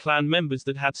Hyuga clan members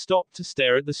that had stopped to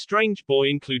stare at the strange boy,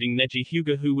 including Neji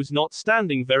Hyuga, who was not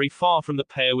standing very far from the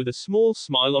pair with a small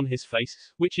smile on his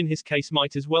face, which in his case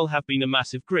might as well have been a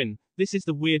massive grin. This is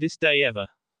the weirdest day ever.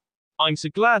 I'm so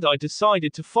glad I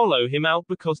decided to follow him out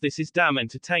because this is damn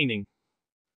entertaining.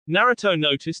 Naruto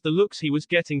noticed the looks he was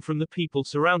getting from the people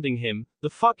surrounding him. The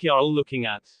fuck y'all looking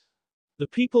at? The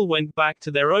people went back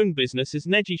to their own business as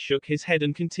Neji shook his head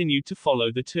and continued to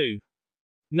follow the two.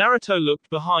 Naruto looked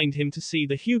behind him to see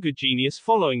the Hyuga genius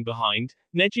following behind.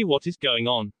 Neji, what is going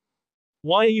on?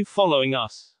 Why are you following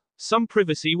us? Some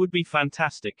privacy would be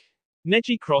fantastic.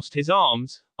 Neji crossed his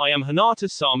arms. I am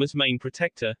Hinata-sama's main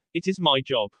protector. It is my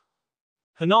job.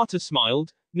 Hinata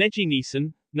smiled.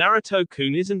 Neji-nisan,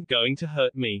 Naruto-kun isn't going to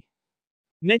hurt me.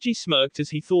 Neji smirked as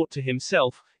he thought to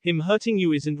himself, him hurting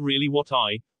you isn't really what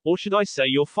or should I say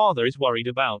your father is worried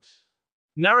about.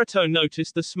 Naruto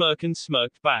noticed the smirk and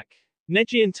smirked back.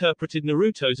 Neji interpreted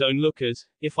Naruto's own look as,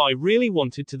 if I really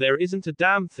wanted to, there isn't a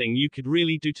damn thing you could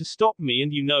really do to stop me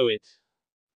and you know it.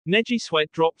 Neji's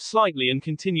sweat dropped slightly and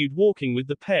continued walking with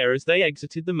the pair as they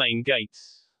exited the main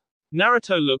gates.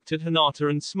 Naruto looked at Hinata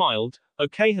and smiled.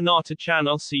 Okay, Hinata-chan,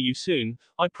 I'll see you soon.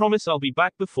 I promise I'll be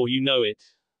back before you know it.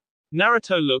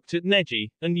 Naruto looked at Neji.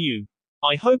 And you?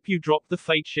 I hope you dropped the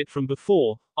fate shit from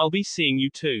before. I'll be seeing you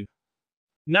too.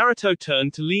 Naruto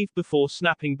turned to leave before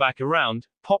snapping back around.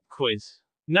 Pop quiz.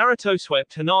 Naruto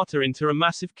swept Hinata into a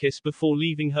massive kiss before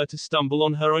leaving her to stumble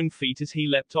on her own feet as he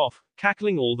leapt off,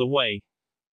 cackling all the way.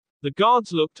 The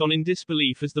guards looked on in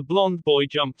disbelief as the blonde boy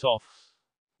jumped off.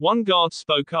 One guard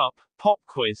spoke up. Pop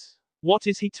quiz. What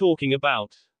is he talking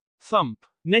about? Thump.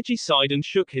 Neji sighed and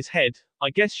shook his head.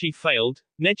 I guess she failed.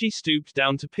 Neji stooped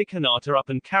down to pick Hinata up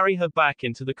and carry her back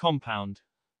into the compound.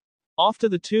 After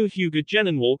the two Hyuga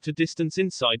genin walked a distance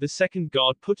inside, the second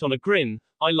guard put on a grin.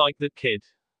 I like that kid.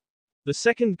 The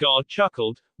second guard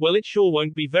chuckled. Well, it sure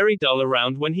won't be very dull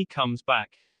around when he comes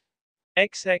back.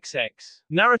 XXX.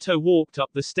 Naruto walked up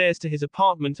the stairs to his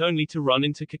apartment only to run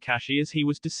into Kakashi as he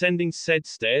was descending said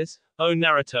stairs. Oh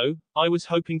Naruto, I was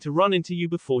hoping to run into you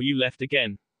before you left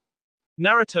again.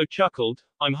 Naruto chuckled.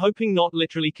 I'm hoping not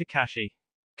literally, Kakashi.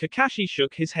 Kakashi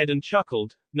shook his head and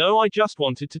chuckled. No, I just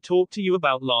wanted to talk to you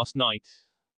about last night.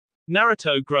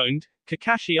 Naruto groaned.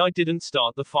 Kakashi, I didn't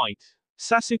start the fight.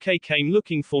 Sasuke came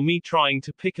looking for me trying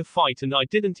to pick a fight and I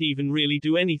didn't even really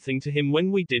do anything to him when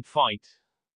we did fight.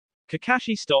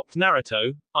 Kakashi stopped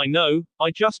Naruto. I know,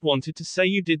 I just wanted to say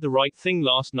you did the right thing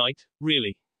last night,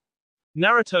 really.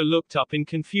 Naruto looked up in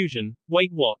confusion.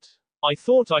 Wait, what? I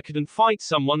thought I couldn't fight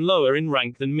someone lower in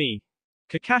rank than me.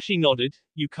 Kakashi nodded.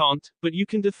 You can't, but you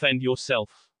can defend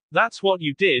yourself. That's what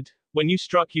you did. When you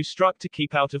struck to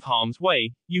keep out of harm's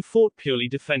way. You fought purely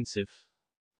defensive.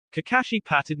 Kakashi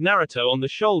patted Naruto on the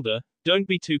shoulder. Don't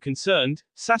be too concerned.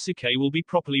 Sasuke will be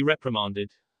properly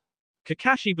reprimanded.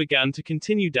 Kakashi began to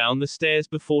continue down the stairs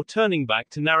before turning back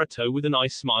to Naruto with a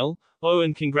nice smile. Oh,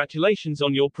 and congratulations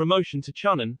on your promotion to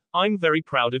Chunin. I'm very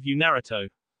proud of you, Naruto.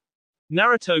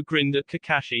 Naruto grinned at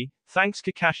Kakashi. Thanks,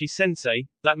 Kakashi-sensei,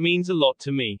 that means a lot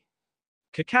to me.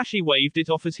 Kakashi waved it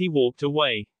off as he walked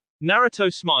away.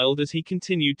 Naruto smiled as he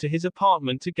continued to his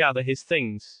apartment to gather his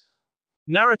things.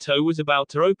 Naruto was about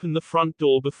to open the front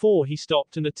door before he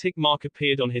stopped and a tick mark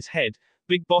appeared on his head.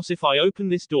 Big boss, if I open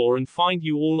this door and find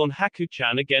you all on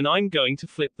Haku-chan again, I'm going to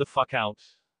flip the fuck out.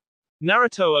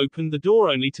 Naruto opened the door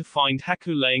only to find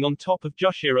Haku laying on top of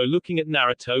Joshiro looking at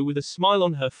Naruto with a smile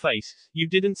on her face. You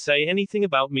didn't say anything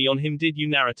about me on him, did you,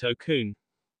 Naruto-kun?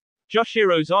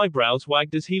 Joshiro's eyebrows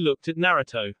wagged as he looked at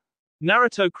Naruto.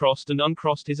 Naruto crossed and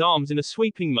uncrossed his arms in a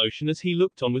sweeping motion as he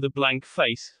looked on with a blank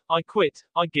face. I quit,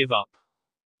 I give up.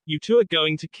 You two are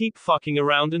going to keep fucking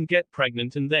around and get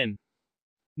pregnant and then.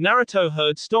 Naruto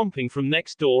heard stomping from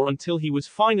next door until he was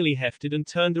finally hefted and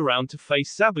turned around to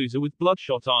face Zabuza with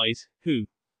bloodshot eyes. Who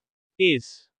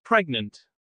is pregnant?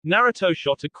 Naruto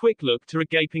shot a quick look to a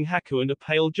gaping Haku and a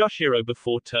pale Joshiro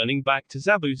before turning back to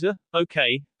Zabuza.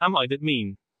 Okay, am I that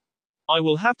mean? I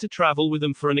will have to travel with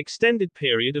them for an extended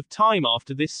period of time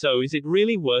after this, so is it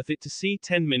really worth it to see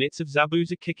 10 minutes of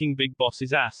Zabuza kicking Big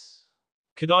Boss's ass?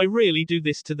 Could I really do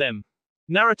this to them?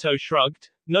 Naruto shrugged.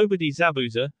 Nobody,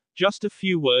 Zabuza. Just a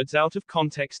few words out of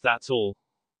context, that's all.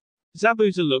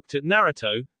 Zabuza looked at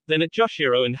Naruto, then at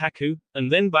Joshiro and Haku, and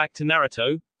then back to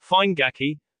Naruto. Fine,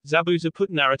 Gaki. Zabuza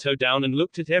put Naruto down and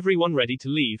looked at everyone ready to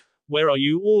leave. Where are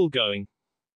you all going?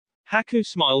 Haku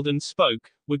smiled and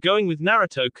spoke. We're going with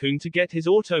Naruto-kun to get his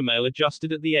automail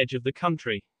adjusted at the edge of the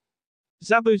country.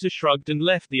 Zabuza shrugged and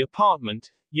left the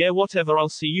apartment. Yeah, whatever, I'll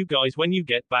see you guys when you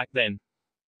get back then.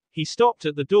 He stopped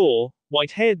at the door.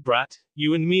 White-haired brat,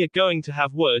 you and me are going to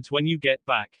have words when you get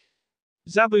back.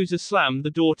 Zabuza slammed the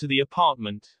door to the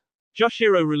apartment.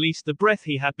 Joshiro released the breath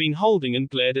he had been holding and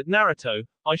glared at Naruto.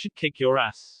 I should kick your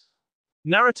ass.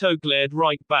 Naruto glared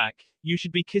right back. You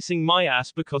should be kissing my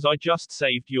ass because I just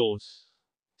saved yours.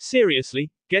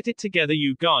 Seriously, get it together,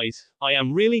 you guys. I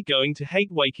am really going to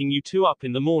hate waking you two up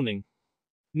in the morning.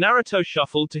 Naruto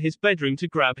shuffled to his bedroom to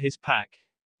grab his pack.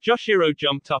 Joshiro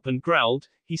jumped up and growled.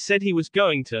 He said he was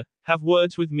going to have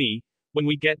words with me when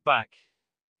we get back.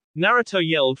 Naruto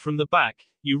yelled from the back.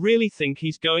 You really think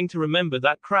he's going to remember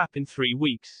that crap in 3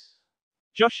 weeks?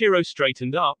 Joshiro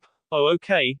straightened up. Oh,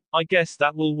 okay, I guess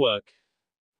that will work.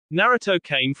 Naruto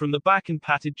came from the back and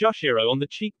patted Joshiro on the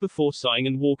cheek before sighing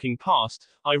and walking past.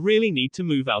 I really need to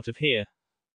move out of here.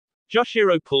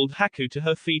 Joshiro pulled Haku to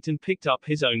her feet and picked up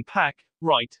his own pack.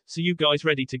 Right, so you guys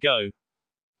ready to go?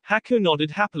 Haku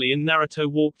nodded happily and Naruto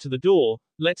walked to the door.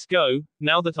 Let's go,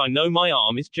 now that I know my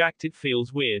arm is jacked it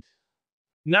feels weird.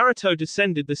 Naruto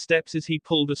descended the steps as he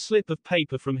pulled a slip of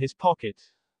paper from his pocket.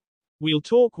 We'll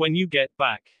talk when you get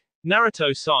back.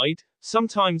 Naruto sighed.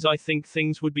 Sometimes I think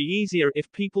things would be easier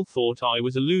if people thought I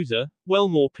was a loser. Well,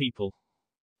 more people.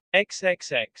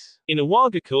 XXX. In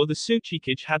Iwagakure, the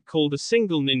Tsuchikage had called a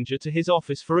single ninja to his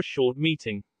office for a short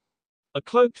meeting. A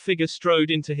cloaked figure strode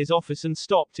into his office and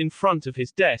stopped in front of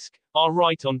his desk.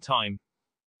 Right on time.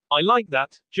 I like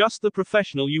that, just the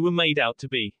professional you were made out to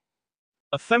be.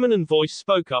 A feminine voice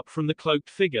spoke up from the cloaked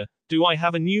figure. Do I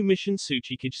have a new mission,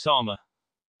 Tsuchikage-sama?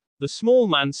 The small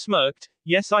man smirked.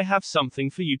 Yes, I have something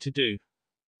for you to do.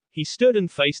 He stood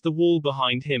and faced the wall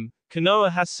behind him.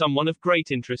 Konoha has someone of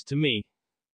great interest to me.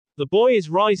 The boy is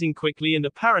rising quickly and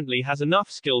apparently has enough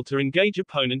skill to engage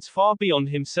opponents far beyond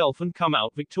himself and come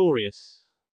out victorious.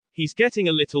 He's getting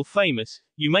a little famous.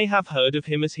 You may have heard of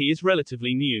him as he is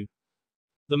relatively new.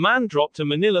 The man dropped a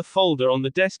manila folder on the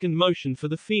desk and motioned for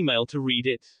the female to read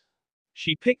it.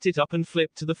 She picked it up and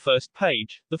flipped to the first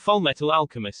page. The Fullmetal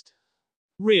Alchemist.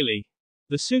 Really?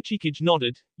 The Tsuchikage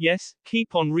nodded. Yes,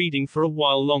 keep on reading for a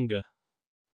while longer.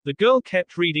 The girl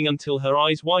kept reading until her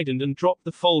eyes widened and dropped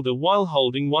the folder while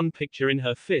holding one picture in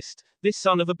her fist. This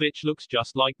son of a bitch looks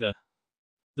just like the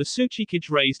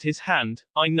Tsuchikage raised his hand.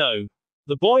 I know.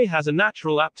 The boy has a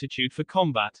natural aptitude for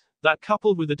combat. That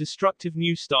coupled with a destructive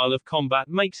new style of combat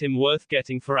makes him worth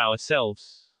getting for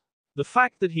ourselves. The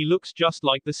fact that he looks just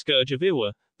like the Scourge of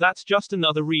Iwa, that's just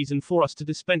another reason for us to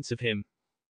dispense of him.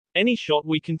 Any shot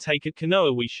we can take at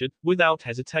Konoha we should, without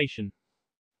hesitation.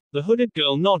 The hooded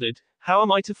girl nodded. How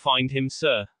am I to find him,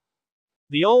 sir?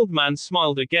 The old man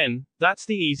smiled again. That's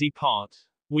the easy part.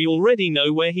 We already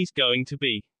know where he's going to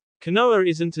be. Konoha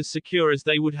isn't as secure as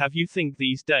they would have you think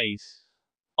these days.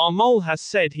 Our mole has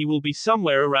said he will be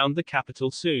somewhere around the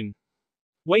capital soon.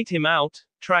 Wait him out,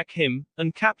 track him,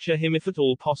 and capture him if at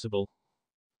all possible.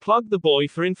 Plug the boy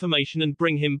for information and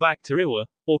bring him back to Iwa,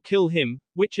 or kill him,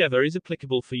 whichever is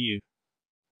applicable for you.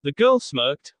 The girl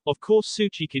smirked. Of course,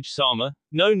 Tsuchikage-sama,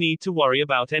 no need to worry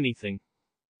about anything.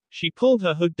 She pulled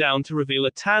her hood down to reveal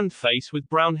a tanned face with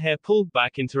brown hair pulled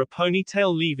back into a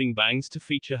ponytail, leaving bangs to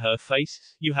feature her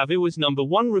face. You have it was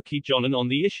 #1 rookie Jonin on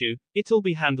the issue, it'll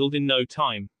be handled in no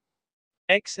time.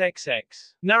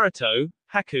 XXX. Naruto,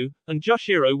 Haku, and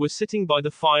Joshiro were sitting by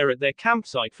the fire at their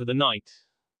campsite for the night.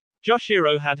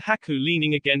 Joshiro had Haku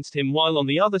leaning against him while on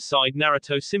the other side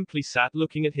Naruto simply sat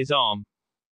looking at his arm.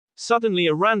 Suddenly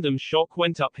a random shock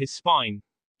went up his spine.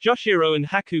 Joshiro and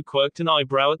Haku quirked an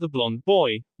eyebrow at the blonde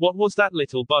boy. What was that,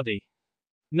 little buddy?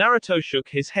 Naruto shook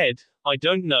his head. I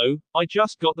don't know, I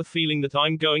just got the feeling that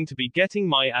I'm going to be getting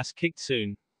my ass kicked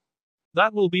soon.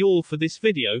 That will be all for this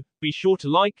video. Be sure to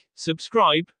like,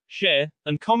 subscribe, share,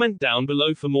 and comment down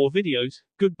below for more videos.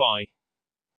 Goodbye.